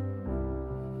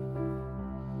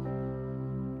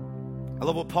 I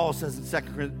love what Paul says in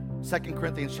 2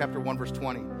 Corinthians chapter 1, verse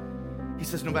 20. He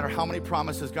says, no matter how many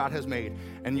promises God has made,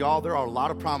 and y'all, there are a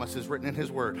lot of promises written in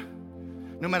his word.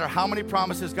 No matter how many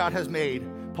promises God has made,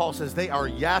 Paul says they are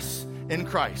yes in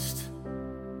Christ.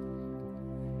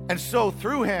 And so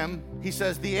through him, he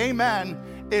says, the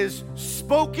amen is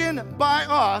spoken by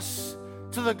us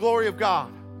to the glory of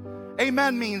God.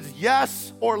 Amen means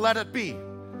yes or let it be.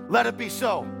 Let it be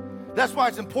so. That's why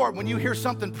it's important when you hear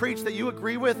something preached that you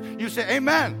agree with, you say,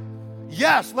 amen.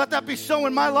 Yes, let that be so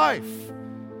in my life.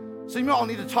 So you all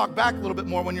need to talk back a little bit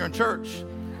more when you're in church.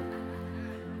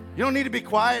 You don't need to be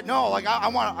quiet. No, like I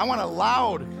want a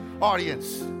loud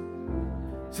audience.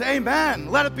 Say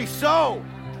amen. Let it be so.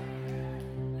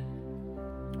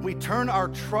 We turn our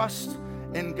trust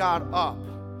in God up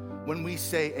when we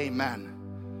say amen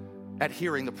at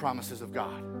hearing the promises of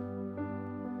God.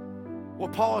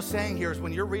 What Paul is saying here is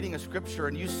when you're reading a scripture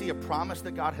and you see a promise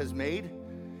that God has made,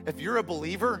 if you're a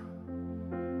believer,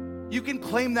 you can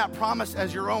claim that promise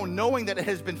as your own, knowing that it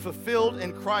has been fulfilled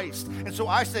in Christ. And so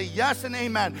I say yes and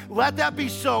amen. Let that be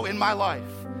so in my life.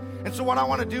 And so what I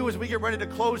want to do as we get ready to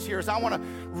close here is I want to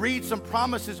read some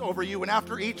promises over you. And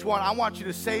after each one, I want you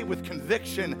to say with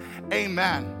conviction,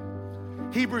 amen.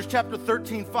 Hebrews chapter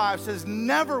 13:5 says,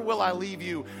 never will I leave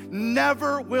you.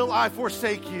 Never will I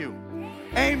forsake you.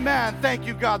 Amen. Thank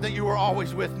you, God, that you are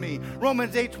always with me.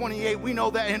 Romans 8:28, we know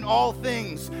that in all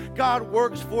things, God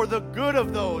works for the good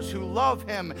of those who love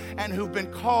him and who've been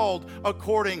called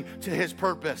according to his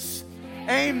purpose.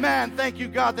 Amen. Thank you,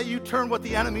 God, that you turn what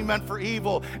the enemy meant for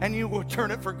evil and you will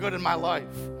turn it for good in my life.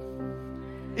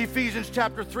 Ephesians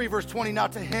chapter 3, verse 20, now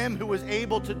to him who is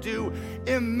able to do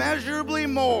immeasurably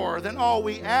more than all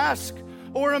we ask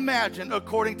or imagine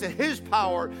according to his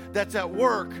power that's at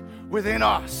work within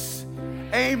us.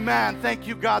 Amen. Thank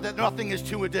you, God, that nothing is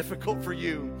too difficult for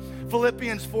you.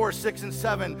 Philippians 4, 6, and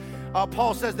 7,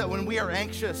 Paul says that when we are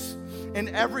anxious in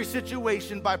every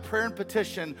situation by prayer and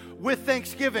petition with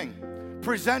thanksgiving,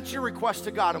 present your request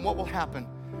to God, and what will happen?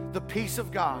 The peace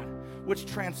of God, which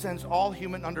transcends all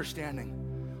human understanding,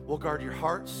 will guard your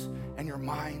hearts and your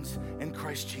minds in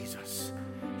Christ Jesus.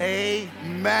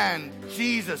 Amen.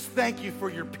 Jesus, thank you for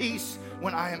your peace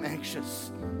when I am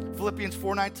anxious. Philippians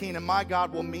 4:19, and my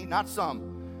God will meet, not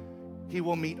some, he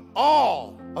will meet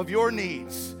all of your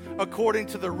needs according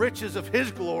to the riches of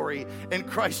his glory in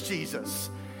Christ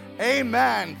Jesus.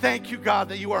 Amen. Thank you, God,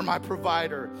 that you are my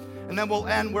provider. And then we'll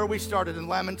end where we started in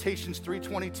Lamentations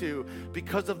 3:22.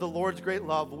 Because of the Lord's great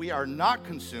love, we are not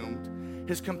consumed.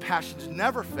 His compassions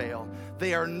never fail.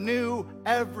 They are new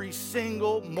every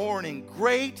single morning.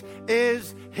 Great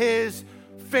is his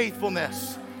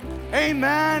faithfulness.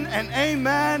 Amen and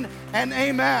amen and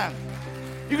amen.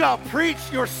 You got to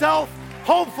preach yourself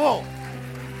hopeful.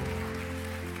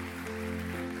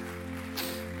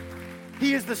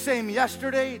 He is the same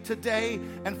yesterday, today,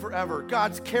 and forever.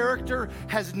 God's character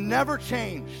has never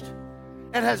changed.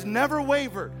 It has never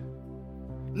wavered.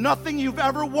 Nothing you've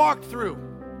ever walked through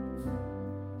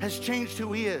has changed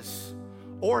who he is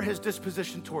or his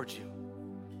disposition towards you.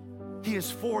 He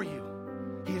is for you.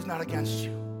 He is not against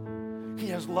you. He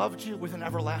has loved you with an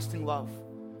everlasting love.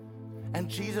 And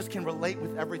Jesus can relate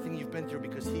with everything you've been through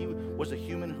because he was a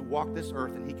human who walked this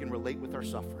earth, and he can relate with our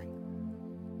suffering.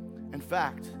 In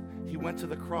fact, he went to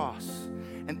the cross,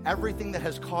 and everything that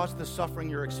has caused the suffering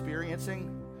you're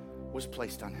experiencing was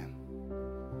placed on him.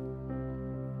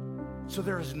 So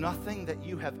there is nothing that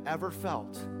you have ever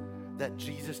felt that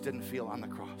Jesus didn't feel on the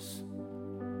cross.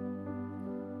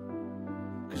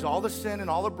 Because all the sin and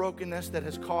all the brokenness that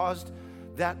has caused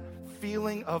that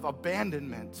feeling of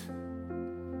abandonment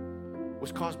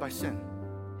was caused by sin.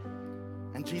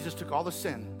 And Jesus took all the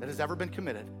sin that has ever been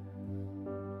committed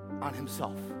on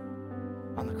himself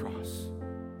on the cross.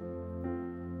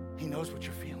 He knows what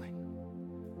you're feeling.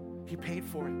 He paid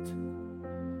for it.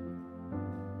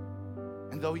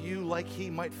 And though you, like he,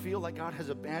 might feel like God has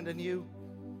abandoned you,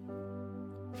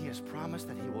 he has promised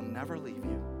that he will never leave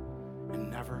you and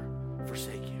never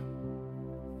forsake you.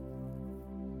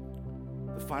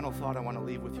 The final thought I want to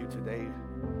leave with you today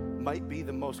might be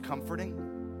the most comforting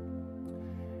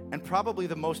and probably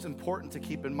the most important to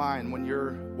keep in mind when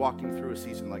you're walking through a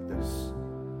season like this.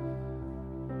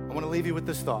 I want to leave you with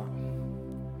this thought.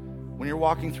 When you're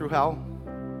walking through hell,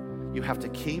 you have to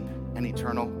keep an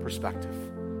eternal perspective.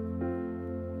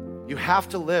 You have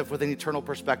to live with an eternal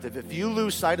perspective. If you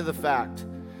lose sight of the fact,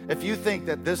 if you think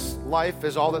that this life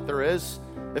is all that there is,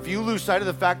 if you lose sight of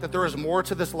the fact that there is more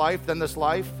to this life than this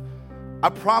life, I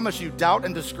promise you, doubt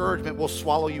and discouragement will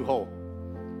swallow you whole.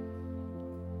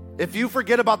 If you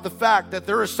forget about the fact that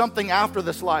there is something after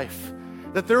this life,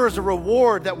 that there is a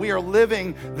reward that we are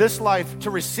living this life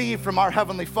to receive from our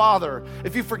Heavenly Father,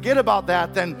 if you forget about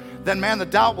that, then man, the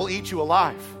doubt will eat you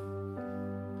alive.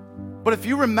 But if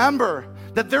you remember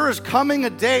that there is coming a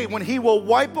day when he will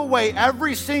wipe away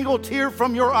every single tear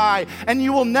from your eye, and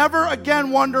you will never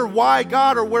again wonder why,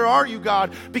 God, or where are you,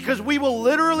 God, because we will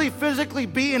literally physically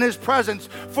be in his presence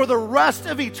for the rest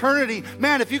of eternity.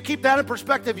 Man, if you keep that in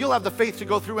perspective, you'll have the faith to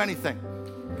go through anything.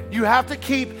 You have to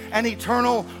keep an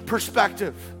eternal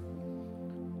perspective.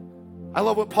 I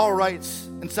love what Paul writes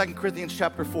in 2 Corinthians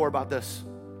chapter 4 about this.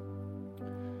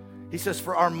 He says,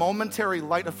 for our momentary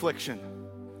light affliction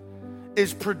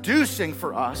is producing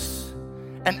for us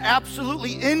an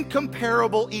absolutely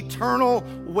incomparable eternal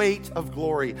weight of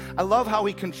glory. I love how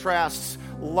he contrasts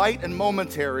light and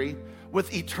momentary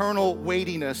with eternal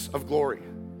weightiness of glory.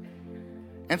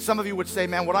 And some of you would say,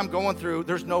 man, what I'm going through,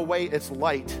 there's no way it's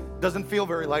light. Doesn't feel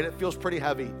very light. It feels pretty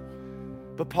heavy.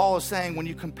 But Paul is saying when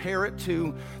you compare it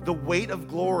to the weight of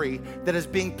glory that is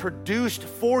being produced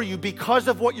for you because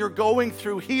of what you're going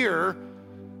through here,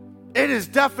 it is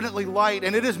definitely light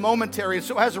and it is momentary. And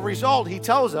so as a result, he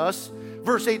tells us,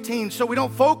 verse 18, so we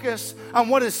don't focus on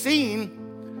what is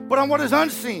seen, but on what is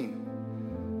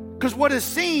unseen. Because what is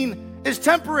seen is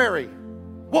temporary.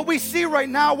 What we see right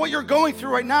now, what you're going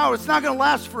through right now, it's not going to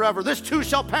last forever. This too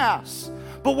shall pass.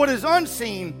 But what is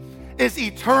unseen is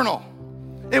eternal.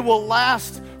 It will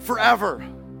last forever.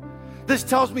 This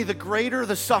tells me the greater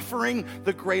the suffering,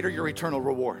 the greater your eternal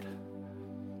reward.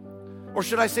 Or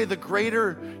should I say, the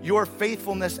greater your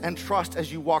faithfulness and trust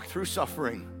as you walk through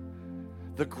suffering,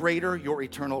 the greater your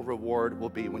eternal reward will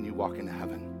be when you walk into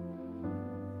heaven.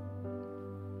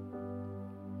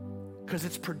 Because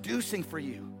it's producing for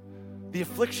you. The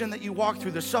affliction that you walk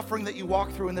through, the suffering that you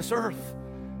walk through in this earth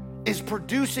is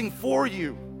producing for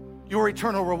you your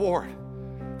eternal reward.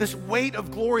 This weight of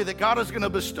glory that God is going to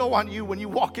bestow on you when you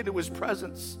walk into his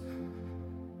presence.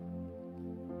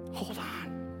 Hold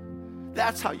on.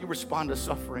 That's how you respond to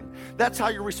suffering. That's how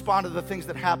you respond to the things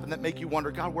that happen that make you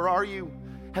wonder, God, where are you?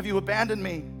 Have you abandoned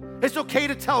me? It's okay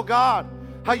to tell God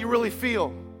how you really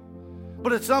feel.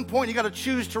 But at some point, you got to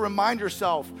choose to remind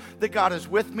yourself that God is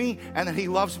with me and that he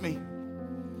loves me.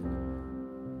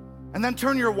 And then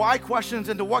turn your why questions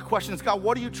into what questions. God,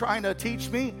 what are you trying to teach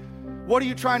me? What are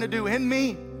you trying to do in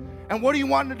me? And what are you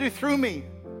wanting to do through me?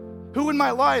 Who in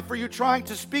my life are you trying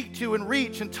to speak to and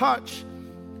reach and touch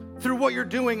through what you're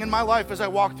doing in my life as I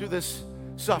walk through this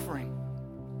suffering?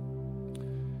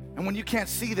 And when you can't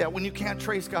see that, when you can't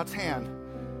trace God's hand,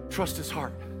 trust his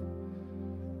heart.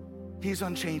 He's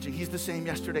unchanging. He's the same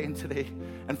yesterday and today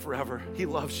and forever. He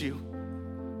loves you.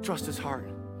 Trust his heart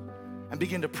and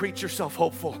begin to preach yourself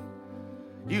hopeful.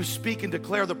 You speak and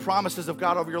declare the promises of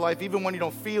God over your life, even when you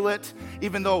don't feel it,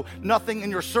 even though nothing in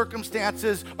your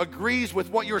circumstances agrees with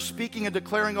what you're speaking and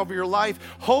declaring over your life.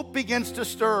 Hope begins to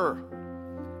stir.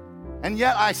 And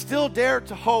yet I still dare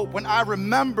to hope when I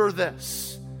remember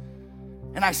this.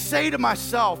 And I say to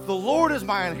myself, the Lord is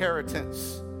my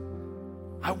inheritance.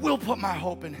 I will put my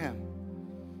hope in him.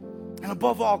 And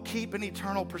above all, keep an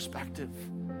eternal perspective.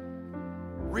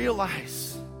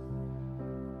 Realize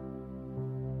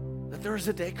that there is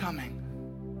a day coming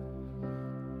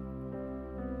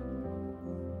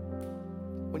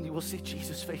when you will see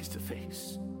Jesus face to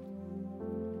face.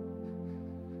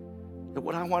 And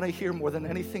what I want to hear more than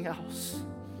anything else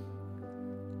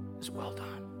is, well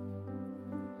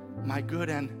done, my good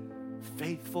and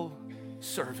faithful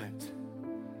servant.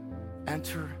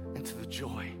 Enter into the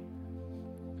joy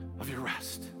of your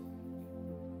rest,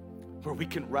 where we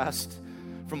can rest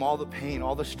from all the pain,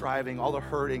 all the striving, all the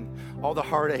hurting, all the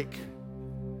heartache.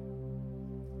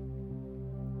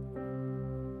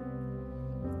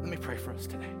 Let me pray for us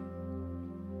today.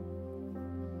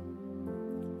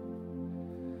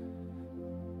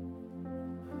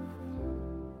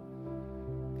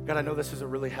 God, I know this is a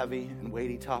really heavy and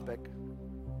weighty topic,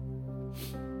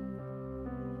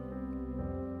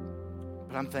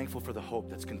 but I'm thankful for the hope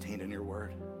that's contained in your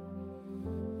word.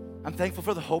 I'm thankful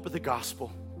for the hope of the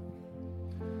gospel.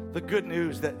 The good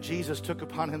news that Jesus took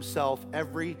upon himself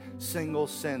every single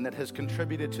sin that has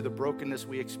contributed to the brokenness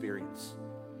we experience.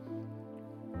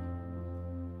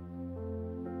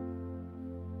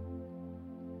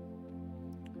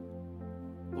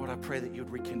 Lord, I pray that you'd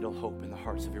rekindle hope in the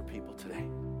hearts of your people today.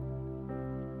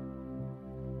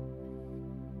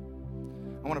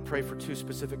 I want to pray for two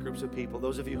specific groups of people.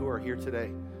 Those of you who are here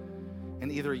today,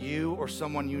 and either you or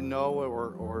someone you know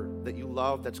or that you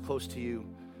love that's close to you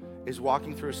is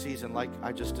walking through a season like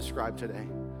I just described today,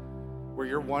 where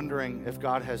you're wondering if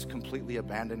God has completely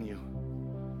abandoned you.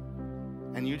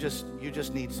 And you just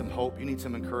need some hope. You need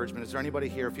some encouragement. Is there anybody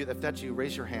here? If that's you,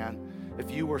 raise your hand. If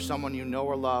you or someone you know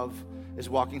or love is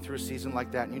walking through a season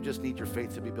like that and you just need your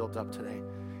faith to be built up today.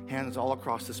 Hands all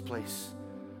across this place.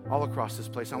 All across this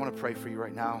place. I want to pray for you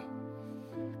right now.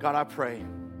 God, I pray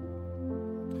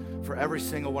for every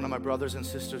single one of my brothers and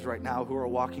sisters right now who are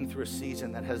walking through a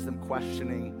season that has them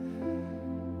questioning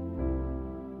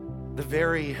the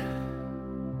very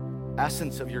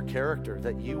essence of your character,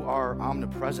 that you are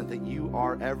omnipresent, that you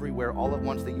are everywhere all at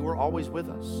once, that you are always with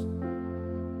us.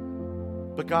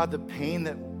 But God, the pain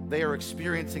that they are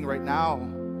experiencing right now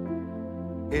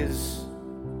is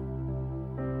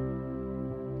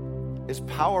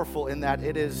powerful in that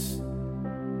it is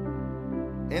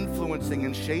influencing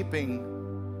and shaping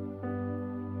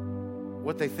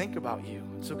what they think about you.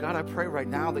 And so God, I pray right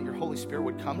now that your Holy Spirit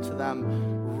would come to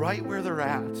them right where they're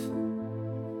at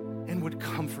and would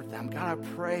comfort them. God,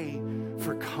 I pray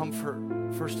for comfort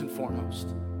first and foremost.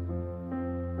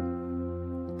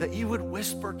 That you would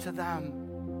whisper to them,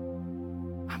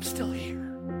 I'm still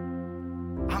here.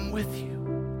 I'm with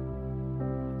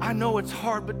you. I know it's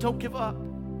hard, but don't give up.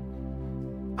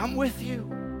 I'm with you.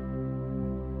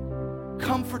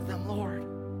 Comfort them, Lord.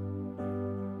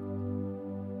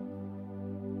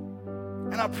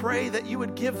 And I pray that you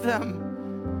would give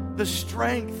them the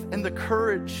strength and the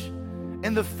courage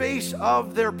in the face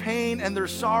of their pain and their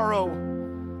sorrow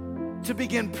to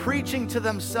begin preaching to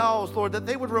themselves, Lord, that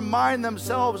they would remind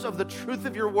themselves of the truth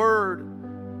of your word.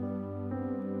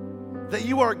 That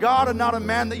you are God and not a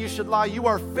man that you should lie. You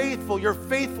are faithful. Your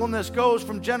faithfulness goes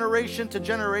from generation to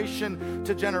generation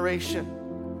to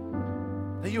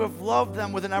generation. That you have loved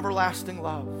them with an everlasting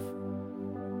love.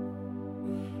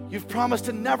 You've promised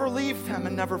to never leave them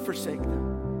and never forsake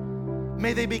them.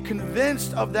 May they be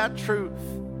convinced of that truth,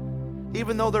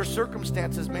 even though their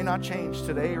circumstances may not change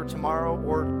today or tomorrow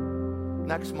or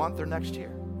next month or next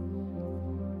year.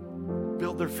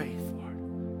 Build their faith,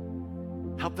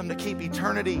 Lord. Help them to keep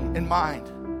eternity in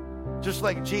mind. Just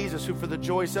like Jesus, who for the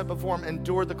joy set before him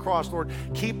endured the cross, Lord,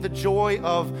 keep the joy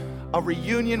of a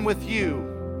reunion with you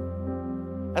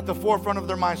at the forefront of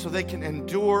their mind so they can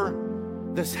endure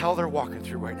this hell they're walking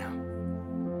through right now.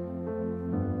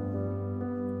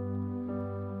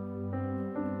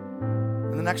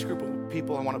 And the next group of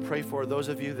people I want to pray for are those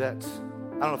of you that,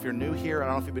 I don't know if you're new here, I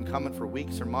don't know if you've been coming for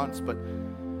weeks or months, but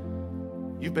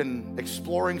you've been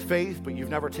exploring faith, but you've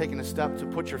never taken a step to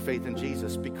put your faith in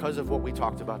Jesus because of what we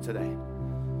talked about today.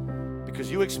 Because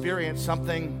you experienced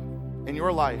something in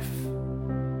your life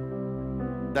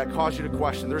that caused you to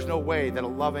question, there's no way that a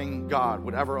loving God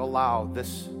would ever allow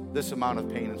this amount of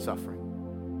pain and suffering.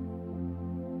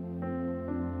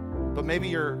 But maybe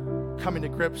you're coming to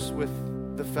grips with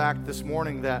the fact this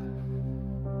morning that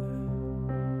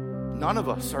none of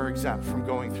us are exempt from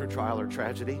going through trial or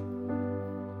tragedy.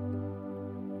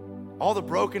 All the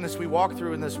brokenness we walk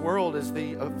through in this world is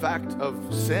the effect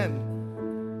of sin.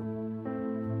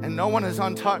 And no one is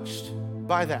untouched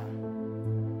by that.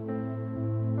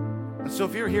 And so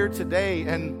if you're here today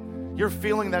and you're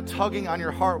feeling that tugging on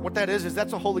your heart, what that is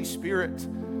that's a Holy Spirit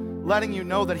letting you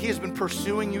know that he has been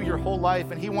pursuing you your whole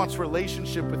life and he wants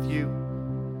relationship with you.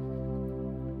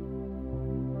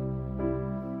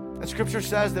 And Scripture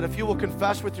says that if you will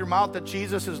confess with your mouth that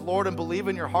Jesus is Lord and believe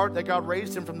in your heart that God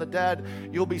raised him from the dead,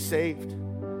 you'll be saved.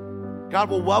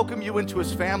 God will welcome you into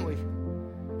his family,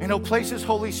 and he'll place his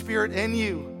Holy Spirit in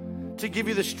you to give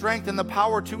you the strength and the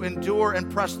power to endure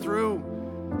and press through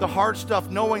the hard stuff,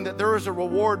 knowing that there is a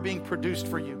reward being produced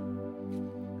for you.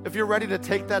 If you're ready to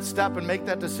take that step and make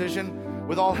that decision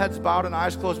with all heads bowed and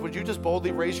eyes closed, would you just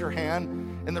boldly raise your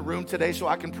hand in the room today so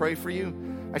I can pray for you?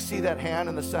 I see that hand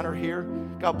in the center here.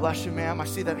 God bless you, ma'am. I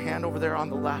see that hand over there on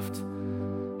the left,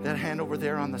 that hand over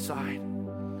there on the side.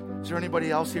 Is there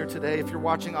anybody else here today? If you're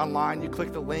watching online, you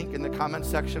click the link in the comment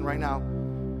section right now.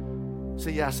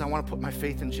 Say, yes, I want to put my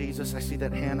faith in Jesus. I see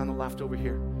that hand on the left over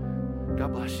here.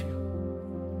 God bless you.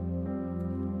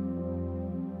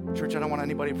 Church, I don't want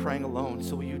anybody praying alone,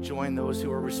 so will you join those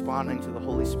who are responding to the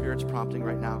Holy Spirit's prompting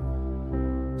right now?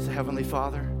 Say, Heavenly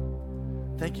Father,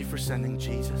 thank you for sending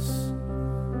Jesus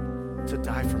to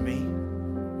die for me.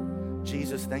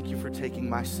 Jesus, thank you for taking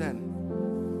my sin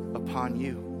upon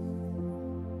you.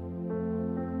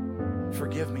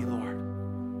 Forgive me, Lord,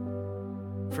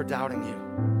 for doubting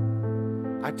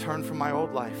you. I turn from my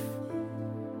old life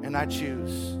and I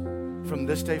choose from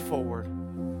this day forward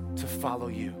to follow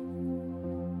you.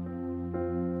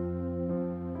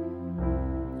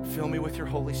 Fill me with your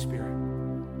Holy Spirit.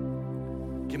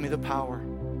 Give me the power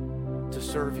to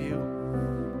serve you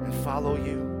and follow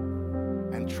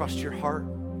you and trust your heart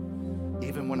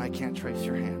even when I can't trace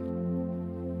your hand.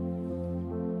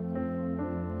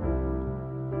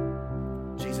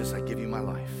 Jesus, I give you my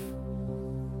life.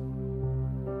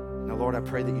 Now, Lord, I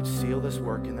pray that you'd seal this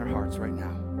work in their hearts right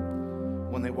now.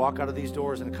 When they walk out of these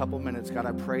doors in a couple minutes, God,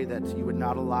 I pray that you would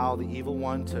not allow the evil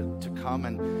one to come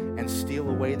and steal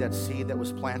away that seed that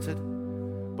was planted.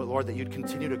 But Lord, that you'd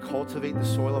continue to cultivate the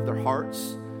soil of their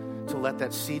hearts, to let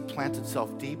that seed plant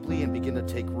itself deeply and begin to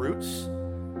take roots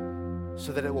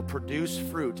so that it will produce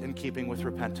fruit in keeping with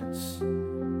repentance.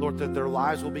 Lord, that their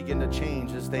lives will begin to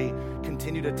change as they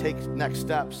continue to take next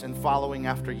steps in following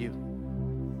after you.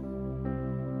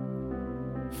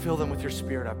 Fill them with your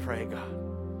Spirit, I pray,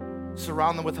 God.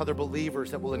 Surround them with other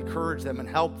believers that will encourage them and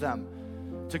help them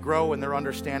to grow in their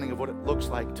understanding of what it looks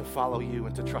like to follow you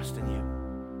and to trust in you.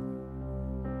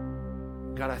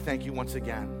 God, I thank you once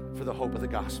again for the hope of the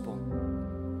gospel.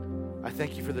 I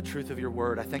thank you for the truth of your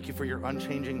word. I thank you for your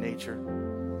unchanging nature.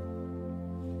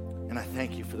 And I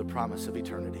thank you for the promise of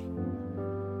eternity.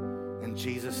 In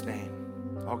Jesus' name,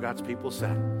 all God's people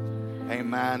said,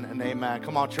 amen and amen.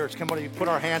 Come on, church. Come on, you put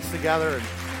our hands together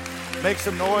and make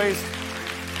some noise.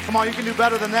 Come on, you can do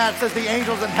better than that. It says the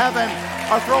angels in heaven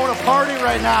are throwing a party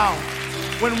right now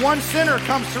when one sinner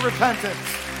comes to repentance.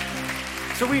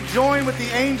 So we join with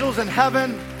the angels in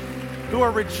heaven who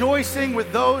are rejoicing with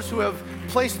those who have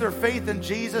placed their faith in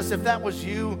Jesus. If that was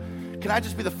you, can I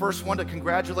just be the first one to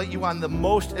congratulate you on the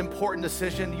most important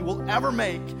decision you will ever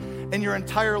make in your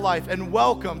entire life, and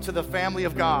welcome to the family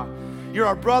of God. You're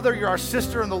our brother, you're our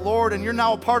sister in the Lord, and you're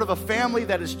now a part of a family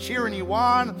that is cheering you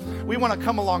on. We want to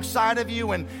come alongside of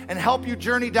you and help you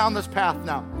journey down this path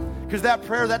now. Because that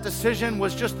prayer, that decision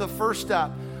was just the first step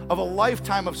of a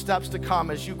lifetime of steps to come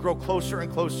as you grow closer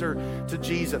and closer to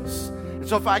Jesus. And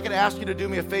so if I could ask you to do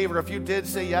me a favor, if you did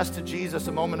say yes to Jesus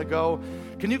a moment ago,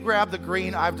 can you grab the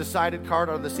green I've decided card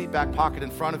out of the seat back pocket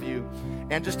in front of you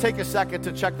and just take a second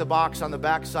to check the box on the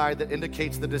back side that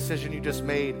indicates the decision you just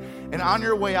made. And on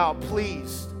your way out,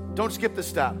 please don't skip the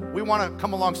step. We want to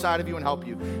come alongside of you and help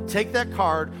you. Take that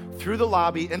card through the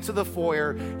lobby into the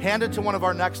foyer, hand it to one of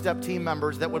our Next Step team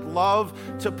members that would love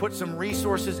to put some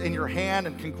resources in your hand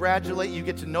and congratulate you,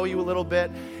 get to know you a little bit,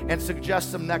 and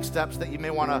suggest some next steps that you may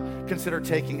want to consider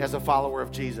taking as a follower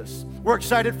of Jesus. We're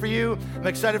excited for you. I'm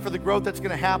excited for the growth that's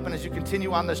going to happen as you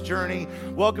continue on this journey.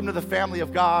 Welcome to the family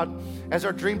of God. As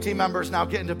our dream team members now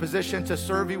get into position to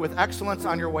serve you with excellence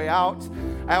on your way out,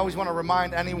 I always want to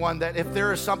remind anyone that if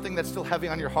there is something that's still heavy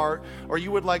on your heart, or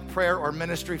you would like prayer or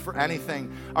ministry for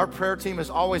anything, our prayer team is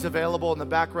always available in the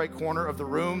back right corner of the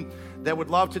room that would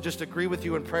love to just agree with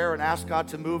you in prayer and ask God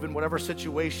to move in whatever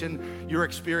situation you're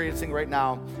experiencing right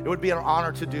now. It would be an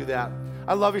honor to do that.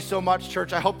 I love you so much,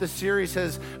 church. I hope this series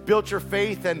has built your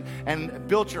faith and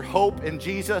built your hope in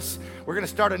Jesus. We're going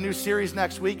to start a new series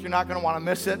next week. You're not going to want to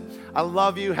miss it. I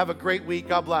love you. Have a great week.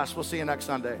 God bless. We'll see you next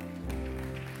Sunday.